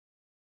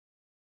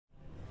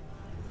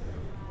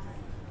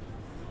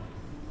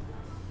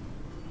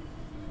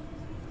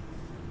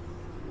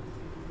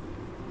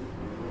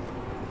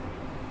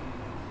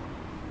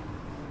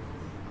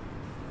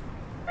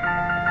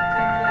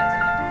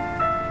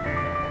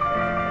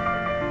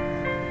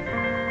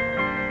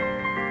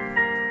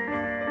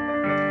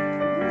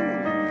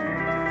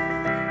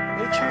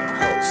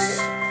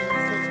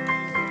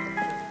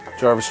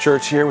Jarvis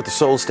Church here with the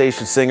Soul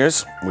Station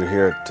Singers. We're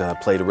here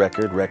at Play the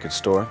Record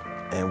Store,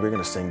 and we're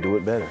gonna sing Do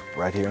It Better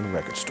right here in the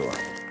record store.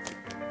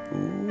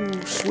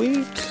 Ooh,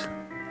 sweet.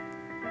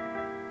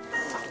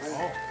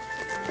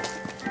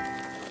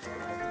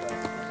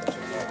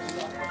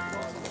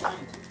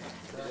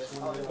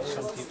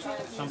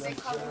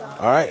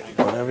 All right,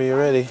 whenever you're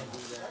ready.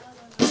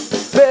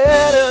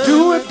 Better,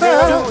 do it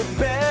better, do it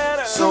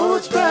better, so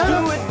much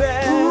better. do it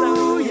better.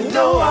 Ooh, you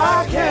know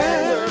I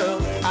can.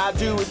 Girl, I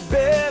do it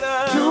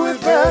better, Do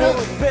it better, do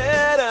it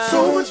better,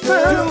 so much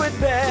better. do it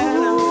better.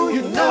 Ooh,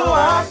 you know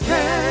I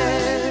can.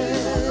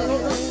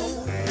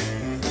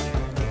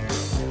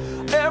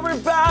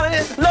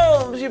 Everybody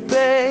loves you,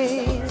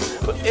 babe,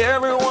 but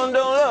everyone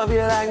don't love you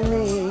like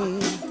me.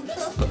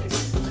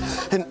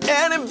 And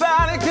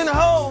anybody can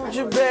hold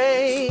you,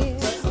 babe,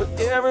 but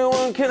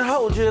everyone can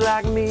hold you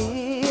like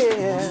me,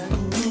 yeah.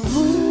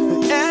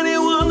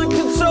 Anyone that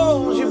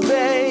consoles you,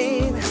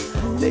 babe,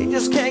 they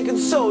just can't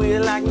console you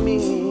like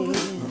me.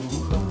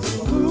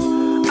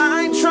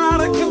 I ain't trying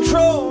to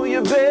control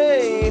you,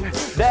 babe,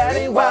 that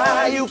ain't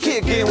why you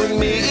kick it with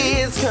me.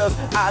 It's 'cause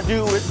I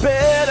do it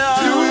better,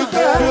 Do it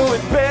better, do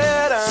it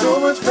better, so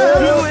much better.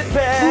 do it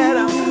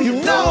better. You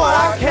know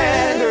I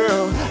can,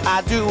 girl,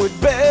 I do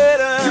it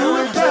better, Do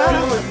it better,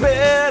 do it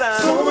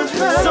better, so much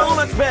better. so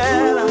much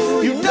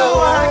better. You know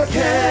I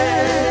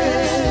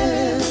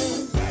can.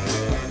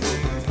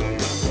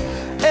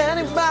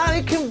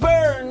 Anybody can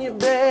burn you,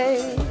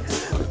 babe,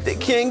 but they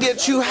can't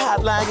get you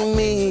hot like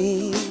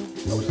me.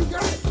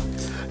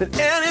 And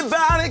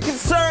anybody can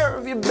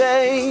serve you,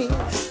 babe,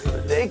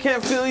 but they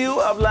can't fill you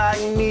up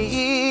like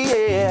me,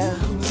 yeah.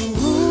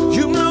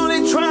 You know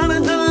they trying to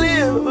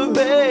deliver,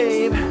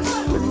 babe,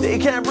 but they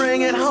can't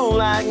bring it home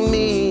like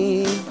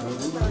me.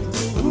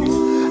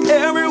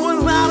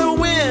 Everyone's not a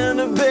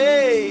winner,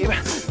 babe,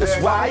 that's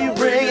why you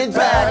bring it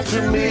back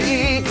to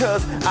me.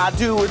 'Cause I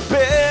do it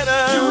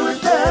better, Do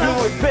it better,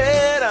 do it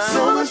better,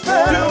 so much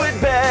better. do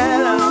it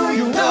better.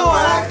 You know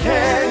I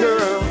can,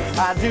 girl,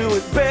 I do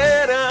it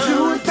better,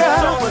 Do it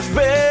better, so much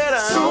better,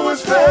 so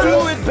much better.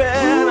 do it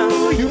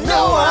better. You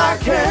know I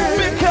can,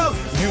 can. because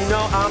you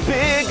know I'm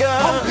bigger,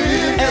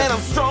 bigger. and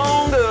I'm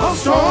stronger, I'm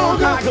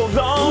stronger. I go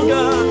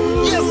longer,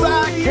 yes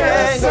I can,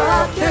 Yes,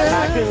 I can.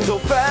 I can go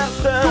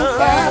faster, Go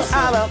faster.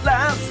 I'll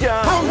outlast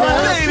ya, I'll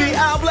last baby, ya.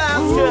 I'll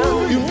blast ya,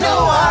 you know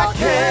I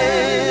can.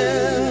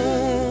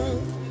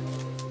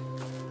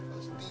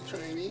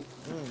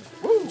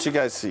 What you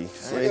guys see?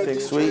 Anything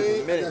sweet?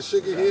 I got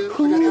sugar here. I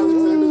got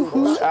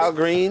Alexander. Al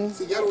Green?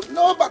 See, y'all don't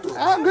know about this.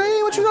 Al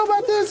Green, what you know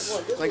about this?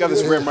 I got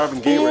this rare Marvin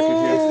Gaye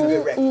record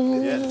here.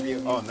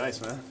 Yeah. Oh,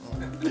 nice, man.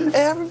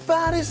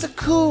 Everybody's the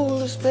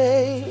coolest,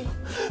 babe,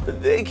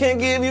 but they can't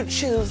give you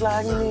chills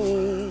like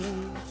me.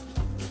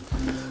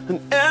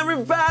 And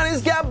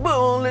everybody's got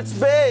bullets,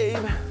 babe,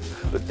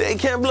 but they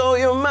can't blow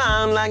your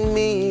mind like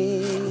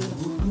me.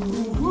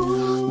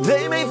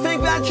 They may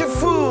think that you're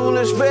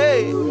foolish,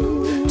 babe,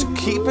 to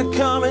keep it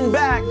coming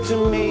back to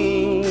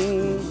me.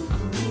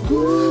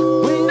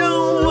 We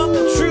know what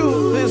the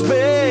truth is,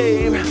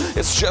 babe.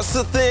 It's just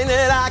a thing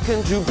that I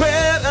can do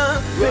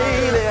better,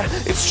 baby.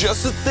 It's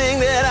just a thing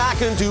that I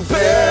can do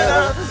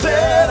better,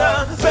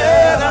 better,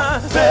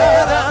 better,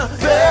 better,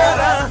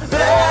 better,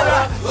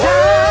 better.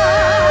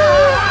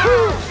 Yeah.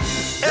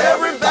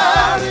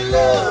 Everybody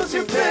loves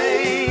you,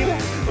 babe,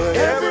 but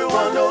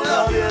everyone don't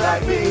love you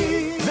like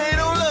me. They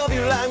don't love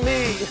you like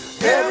me.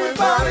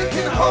 Everybody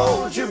can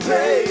hold you,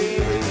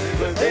 babe,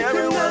 but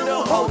everyone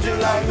don't hold you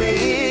like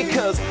me.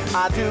 'Cause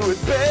I do it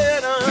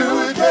better,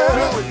 Do it better,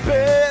 do it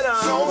better,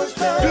 so much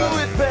better. do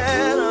it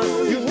better.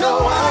 You know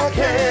I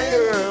can,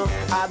 girl.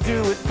 I do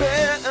it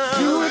better,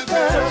 Do it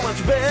better, so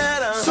much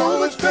better, so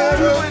much better.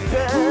 do it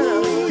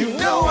better. You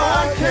know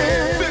I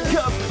can,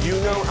 because you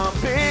know I'm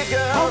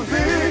bigger,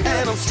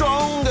 and I'm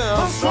stronger,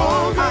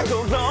 I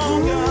go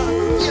longer,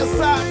 yes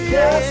I can,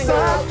 Yes,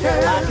 I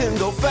can. I can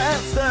go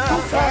faster,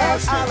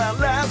 faster. I'll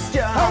outlast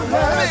ya, I'll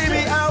blast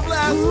baby, ya. I'll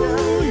blast ya.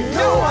 You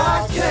know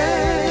I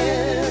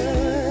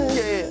can,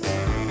 yeah.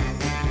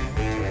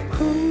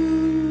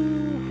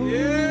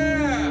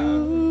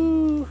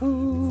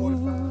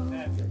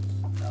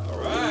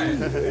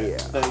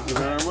 Thank you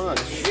very much.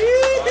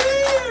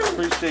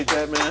 Appreciate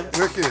that, man.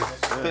 Wicked.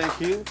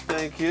 Thank you,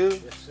 thank you.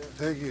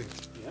 Thank you.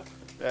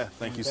 Yeah,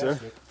 thank you, sir.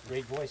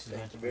 Great voices, man.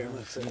 Thank you very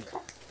much.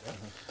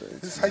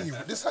 This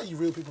is how you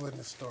reel people in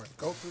this story.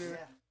 Go through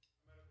there.